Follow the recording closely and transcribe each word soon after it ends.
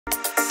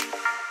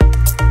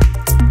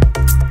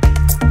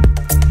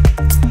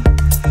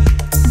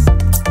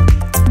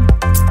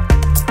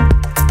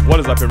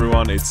What is up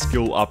everyone, it's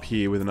Skill Up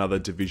here with another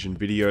Division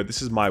video.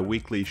 This is my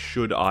weekly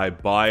should I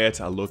buy it,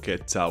 a look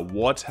at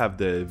what have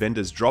the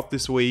vendors dropped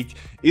this week,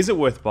 is it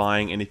worth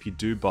buying, and if you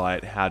do buy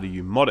it, how do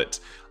you mod it?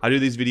 I do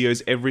these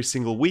videos every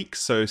single week,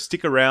 so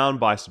stick around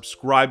by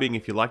subscribing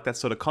if you like that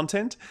sort of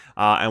content,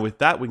 and with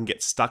that we can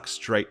get stuck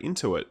straight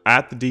into it.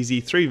 At the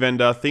DZ3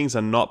 vendor, things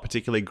are not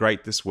particularly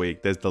great this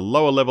week. There's the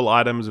lower level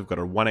items. We've got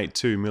a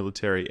 182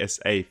 military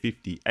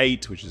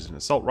SA-58, which is an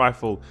assault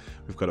rifle.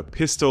 We've got a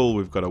pistol,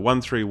 we've got a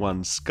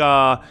 131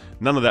 SCAR,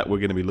 none of that we're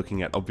going to be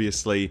looking at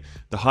obviously.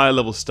 The higher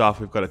level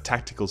stuff, we've got a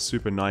tactical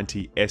Super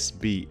 90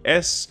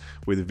 SBS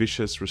with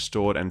vicious,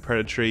 restored and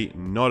predatory.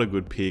 Not a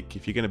good pick.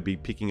 If you're going to be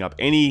picking up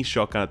any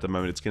shotgun at the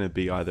moment, it's going to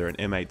be either an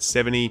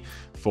M870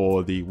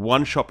 for the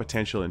one-shot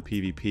potential in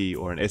PvP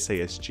or an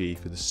SASG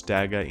for the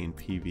stagger in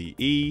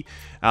PvE.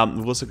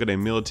 We've also got a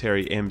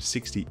military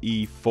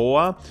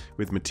M60E4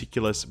 with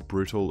meticulous,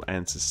 brutal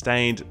and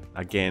sustained.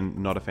 Again,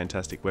 not a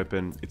fantastic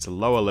weapon. It's a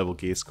lower level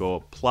gear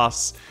score,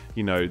 plus,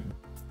 you know,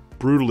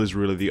 brutal is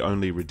really the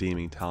only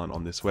redeeming talent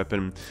on this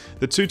weapon.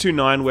 The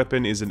 229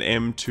 weapon is an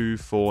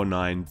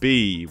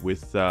M249B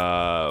with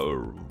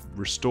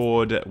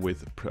restored,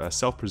 with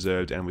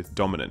self-preserved and with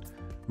dominant.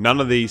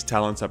 None of these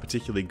talents are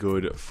particularly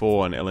good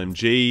for an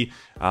LMG.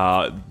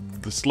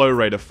 The slow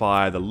rate of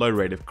fire, the low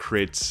rate of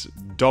crits,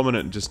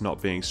 dominant just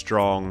not being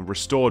strong,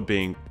 restored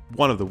being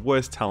one of the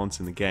worst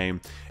talents in the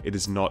game, it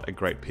is not a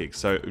great pick.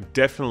 So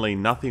definitely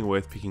nothing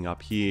worth picking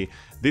up here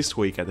this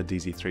week at the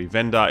DZ3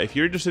 vendor. If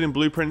you're interested in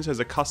blueprints, there's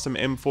a custom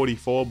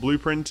M44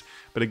 blueprint,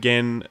 but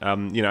again,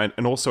 you know,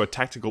 and also a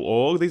tactical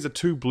AUG. These are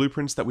two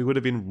blueprints that we would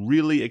have been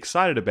really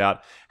excited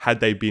about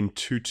had they been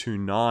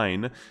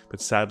 229, but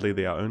sadly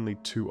they are only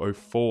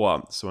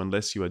 204. So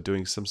unless you are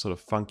doing some sort of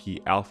funky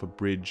alpha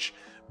bridge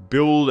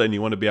build and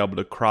you want to be able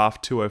to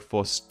craft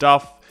 204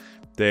 stuff,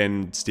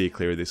 then steer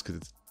clear of this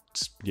because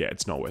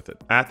it's not worth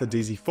it. At the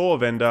DZ4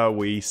 vendor,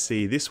 we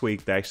see this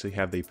week they actually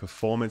have the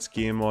performance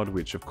gear mod,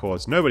 which of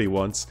course nobody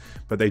wants,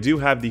 but they do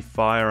have the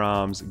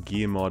firearms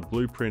gear mod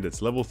blueprint.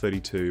 It's level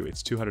 32,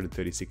 it's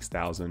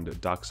 236,000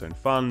 Darkzone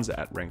funds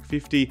at rank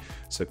 50,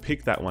 so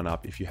pick that one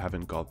up if you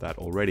haven't got that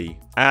already.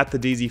 At the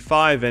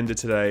DZ5 vendor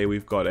today,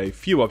 we've got a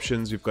few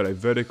options. We've got a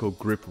vertical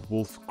grip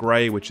wolf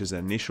grey, which is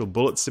initial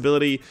bullet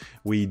stability.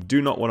 We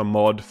do not want a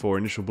mod for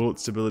initial bullet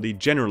stability,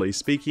 generally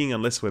speaking,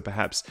 unless we're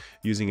perhaps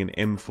using an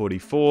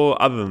M44.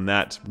 Other than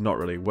that, not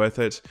really worth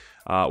it.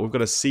 We've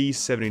got a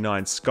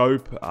C79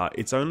 scope.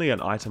 It's only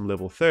an item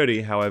level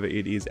 30, however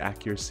it is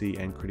accuracy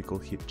and critical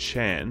hit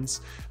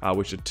chance,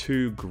 which are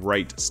two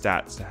great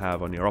stats to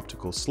have on your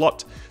optical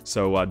slot,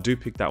 so do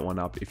pick that one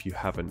up if you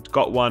haven't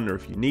got one or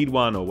if you need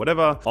one or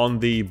whatever. On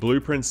the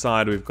blueprint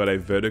side, we've got a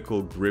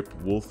vertical grip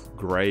wolf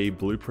grey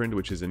blueprint,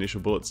 which is initial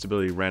bullet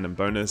stability random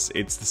bonus.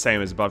 It's the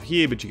same as above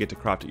here, but you get to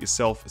craft it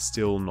yourself.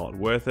 Still not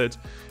worth it.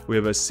 We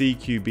have a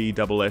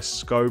CQB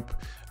scope,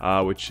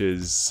 which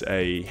is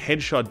a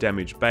headshot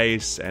damage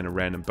base and a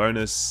random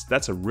bonus.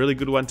 That's a really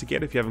good one to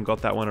get if you haven't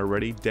got that one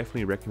already.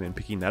 Definitely recommend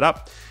picking that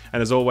up.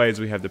 And as always,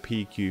 we have the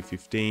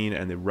PQ15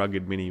 and the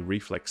rugged mini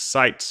reflex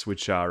sights,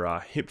 which are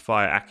hip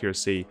fire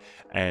accuracy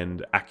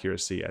and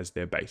accuracy as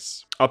their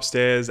base.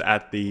 Upstairs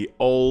at the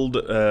old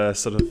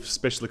sort of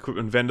special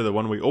equipment vendor, the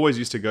one we always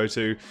used to go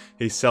to,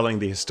 he's selling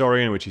the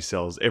Historian, which he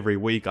sells every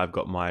week. I've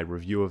got my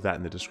review of that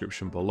in the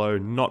description below.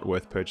 Not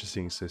worth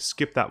purchasing, so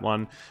skip that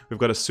one. We've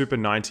got a Super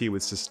 90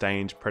 with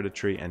sustained,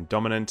 predatory and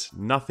dominant.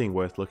 Nothing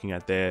worth looking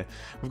at there.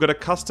 We've got a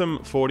custom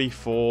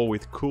 44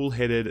 with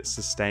cool-headed,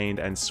 sustained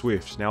and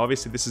swift. Now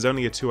obviously this is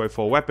only a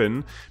 204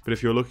 weapon, but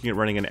if you're looking at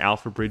running an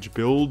alpha bridge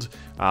build,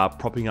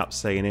 propping up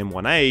say an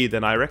M1A,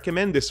 then I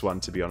recommend this one,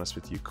 to be honest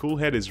with you. Cool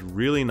head is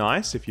really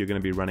nice if you're going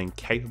to be running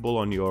capable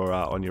on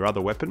your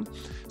other weapon.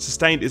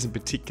 Sustained isn't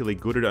particularly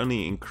good. It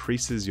only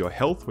increases your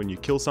health when you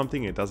kill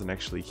something. It doesn't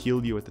actually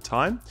heal you at the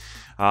time.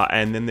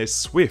 And then there's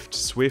Swift.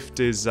 Swift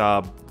is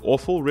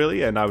awful,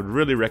 really, and I would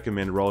really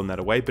recommend rolling that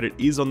away, but it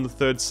is on the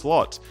third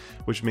slot,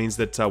 which means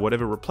that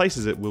whatever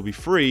replaces it will be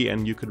free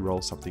and you could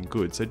roll something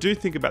good. So do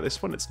think about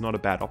this one. It's not a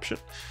bad option.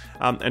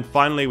 And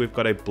finally, we've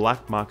got a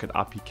black market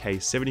RPK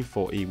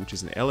 74E, which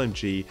is an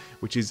LMG,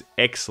 which is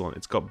excellent.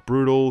 It's got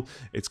brutal,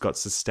 it's got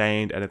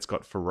sustained, and it's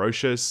got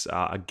ferocious.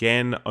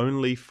 Again,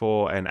 only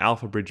for an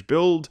alpha bridge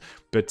build,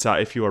 but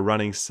if you are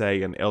running,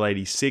 say, an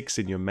L86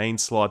 in your main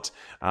slot,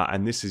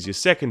 and this is your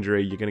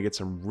secondary, you're going to get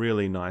some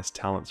really nice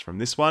talents from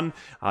this one.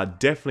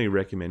 Definitely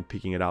recommend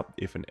picking it up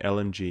if an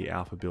LMG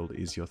alpha build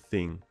is your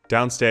thing.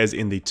 Downstairs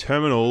in the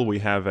terminal, we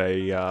have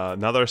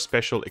another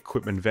special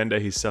equipment vendor.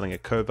 He's selling a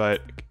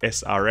Covert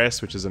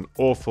SRS, which is an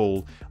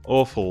awful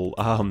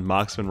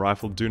marksman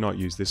rifle. Do not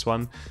use this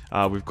one.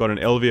 We've got an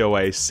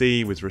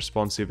LVOAC with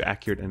responsive,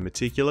 accurate, and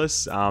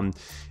meticulous.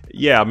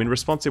 Yeah, I mean,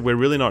 responsive, we're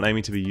really not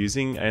aiming to be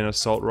using an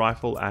assault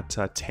rifle at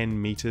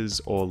 10 meters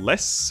or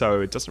less,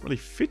 so it doesn't really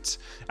fit.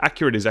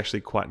 Accurate is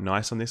actually quite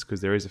nice on this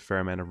because there is a fair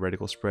amount of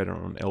reticle spread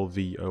on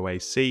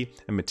LVOAC,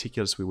 and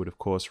meticulous we would of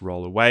course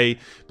roll away,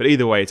 but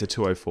either way it's a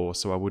 204 before,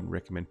 so I wouldn't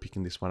recommend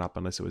picking this one up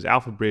unless it was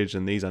Alpha Bridge,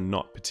 and these are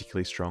not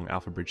particularly strong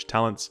Alpha Bridge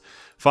talents.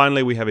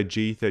 Finally, we have a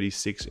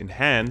G36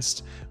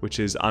 Enhanced, which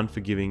is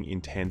unforgiving,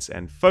 intense,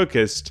 and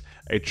focused.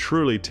 A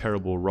truly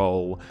terrible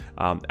roll.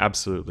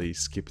 Absolutely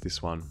skip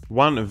this one.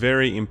 One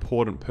very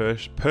important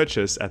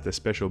purchase at the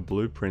Special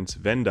Blueprints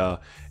vendor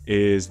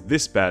is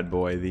this bad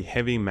boy, the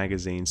Heavy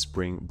Magazine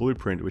Spring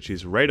Blueprint, which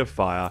is rate of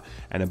fire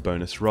and a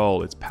bonus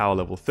roll. It's power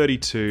level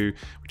 32,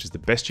 which is the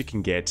best you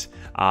can get.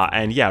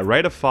 And yeah,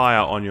 rate of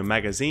fire on your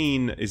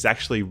magazine is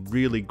actually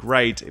really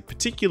great,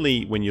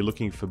 particularly when you're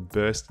looking for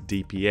burst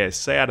DPS.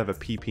 Say out of a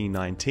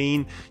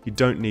PP19, you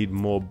don't need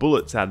more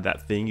bullets out of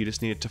that thing, you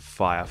just need it to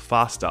fire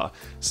faster.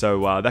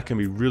 So that can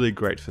be really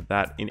great for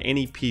that. In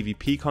any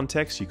PvP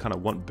context, you kind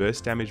of want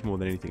burst damage more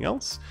than anything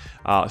else.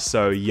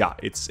 So yeah,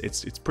 it's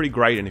pretty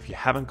great, and if you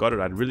haven't got it,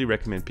 I'd really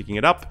recommend picking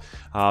it up.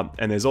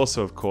 And there's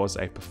also, of course,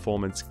 a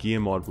performance gear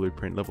mod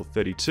blueprint level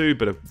 32,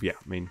 but yeah,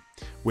 I mean,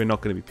 we're not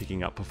going to be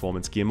picking up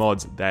performance gear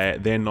mods.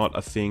 They're not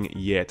a thing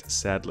yet,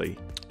 sadly.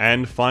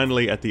 And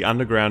finally, at the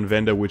Underground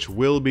vendor, which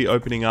will be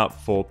opening up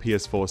for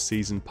PS4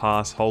 Season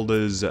Pass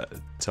holders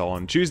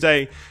on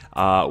Tuesday,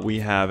 we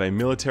have a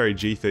military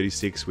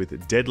G36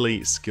 with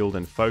Deadly, Skilled,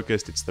 and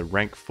Focused. It's the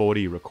rank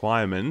 40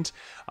 requirement.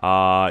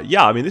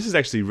 Yeah, I mean, this is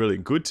actually really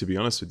good, to be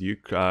honest with you.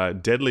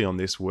 Deadly on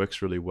this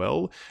works really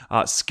well.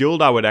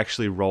 Skilled, I would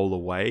actually roll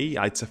away.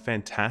 It's a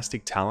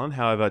fantastic talent.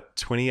 However,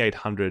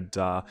 2800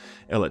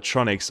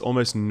 electronics,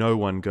 almost no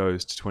one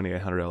goes to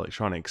 2800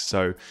 electronics.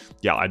 So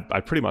yeah,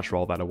 I'd pretty much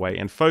roll that away.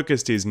 And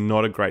Focused is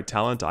not a great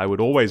talent. I would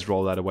always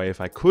roll that away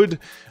if I could.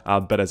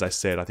 But as I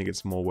said, I think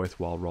it's more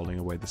worthwhile rolling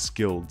away the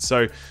Skilled.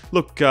 So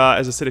look,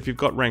 as I said, if you've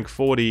got rank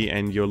 40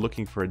 and you're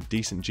looking for a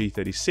decent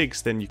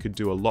G36, then you could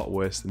do a lot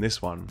worse than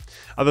this one.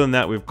 Other than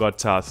that, we've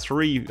got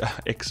 3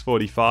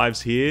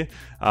 X45s here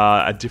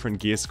at different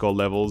gear score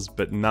levels,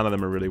 but none of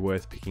them are really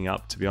worth picking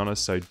up, to be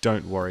honest, so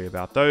don't worry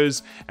about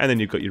those. And then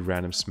you've got your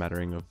random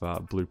smattering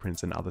of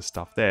blueprints and other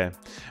stuff there.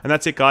 And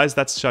that's it, guys.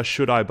 That's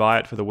Should I Buy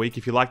It for the week.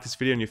 If you liked this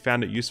video and you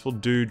found it useful,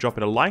 do drop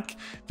it a like.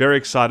 Very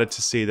excited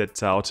to see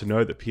that, or to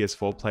know that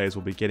PS4 players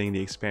will be getting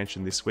the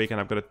expansion this week, and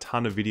I've got a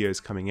ton of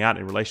videos coming out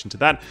in relation to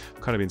that.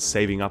 I've kind of been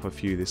saving up a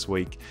few this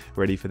week,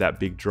 ready for that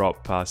big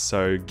drop,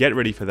 so get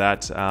ready for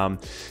that.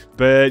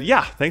 But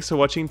yeah, thanks for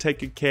watching, take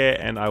good care,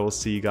 and I will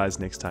see you guys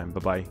next time.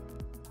 Bye-bye.